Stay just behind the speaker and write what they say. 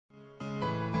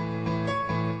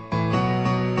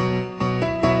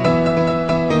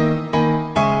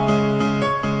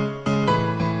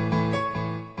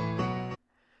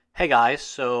Hey guys,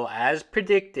 so as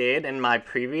predicted in my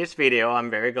previous video,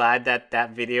 I'm very glad that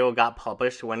that video got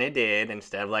published when it did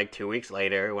instead of like 2 weeks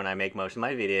later when I make most of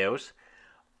my videos.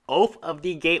 Oath of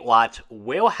the Gatewatch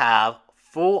will have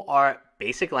full art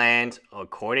basic lands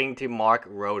according to Mark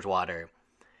Rosewater.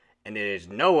 And there is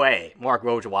no way Mark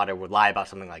Rosewater would lie about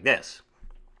something like this.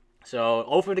 So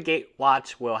Oath of the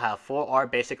Gatewatch will have full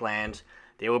art basic lands.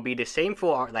 They will be the same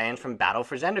full art lands from Battle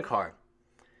for Zendikar,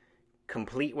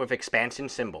 complete with expansion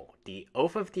symbol. The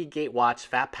Oath of the Gatewatch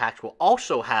FATPACKS will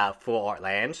also have full art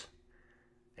lands,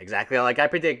 exactly like I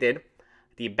predicted.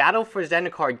 The Battle for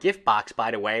Zendikar gift box, by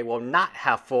the way, will not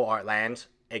have full art lands,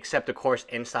 except of course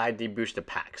inside the booster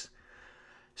packs.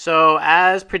 So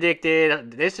as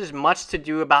predicted, this is much to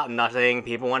do about nothing.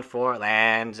 People want full art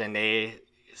lands and they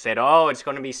said, oh, it's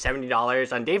going to be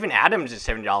 $70. On Dave and Adams is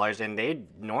 $70, and they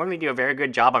normally do a very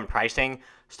good job on pricing.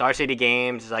 Star City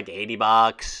Games is like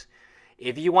 $80.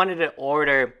 If you wanted to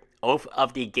order Oath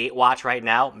of the Gatewatch right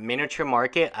now, Miniature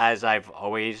Market, as I've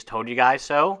always told you guys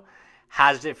so,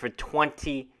 has it for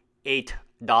 $28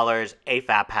 a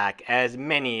fat pack, as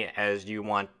many as you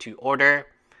want to order.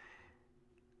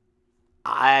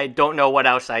 I don't know what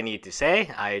else I need to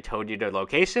say. I told you the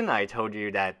location. I told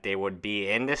you that they would be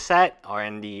in this set or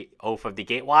in the Oath of the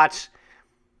Gatewatch.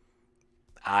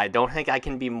 I don't think I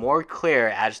can be more clear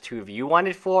as to if you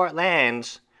wanted 4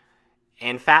 lands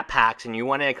and fat packs and you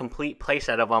wanted a complete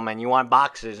playset of them and you want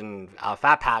boxes and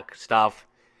fat pack stuff,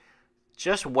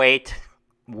 just wait,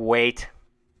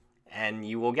 and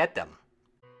you will get them.